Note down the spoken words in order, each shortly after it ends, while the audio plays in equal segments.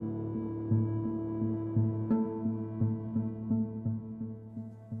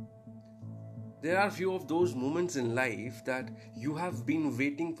There are few of those moments in life that you have been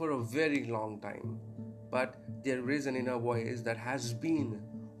waiting for a very long time, but there is an inner voice that has been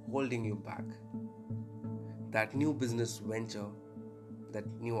holding you back. That new business venture, that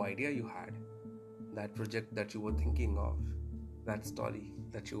new idea you had, that project that you were thinking of, that story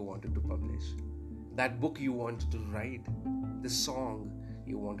that you wanted to publish, that book you wanted to write, the song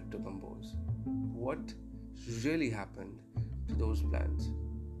you wanted to compose. What really happened to those plans?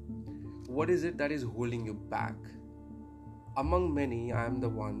 What is it that is holding you back? Among many, I am the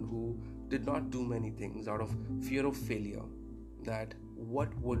one who did not do many things out of fear of failure. That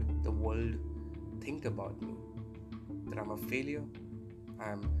what would the world think about me? That I'm a failure?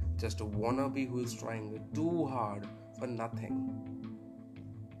 I'm just a wannabe who is trying too hard for nothing.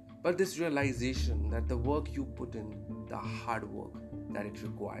 But this realization that the work you put in, the hard work that it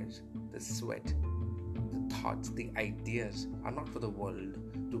requires, the sweat, the thoughts, the ideas are not for the world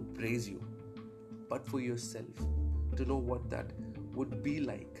to praise you, but for yourself to know what that would be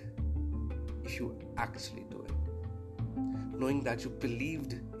like if you actually do it. Knowing that you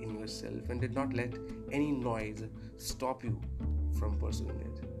believed in yourself and did not let any noise stop you from pursuing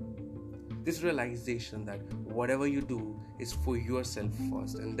it. This realization that whatever you do is for yourself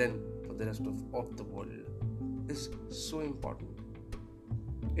first and then for the rest of the world is so important.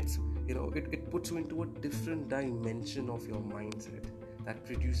 It puts you into a different dimension of your mindset that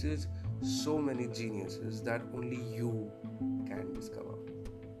produces so many geniuses that only you can discover.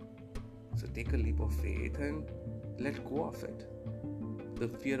 So take a leap of faith and let go of it. The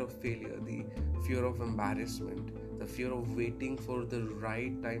fear of failure, the fear of embarrassment, the fear of waiting for the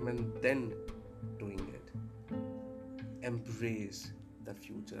right time and then doing it. Embrace the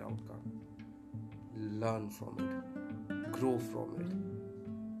future outcome. Learn from it. Grow from it.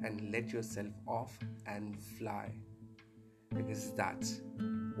 And let yourself off and fly. Because that's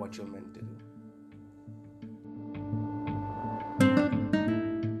what you're meant to do.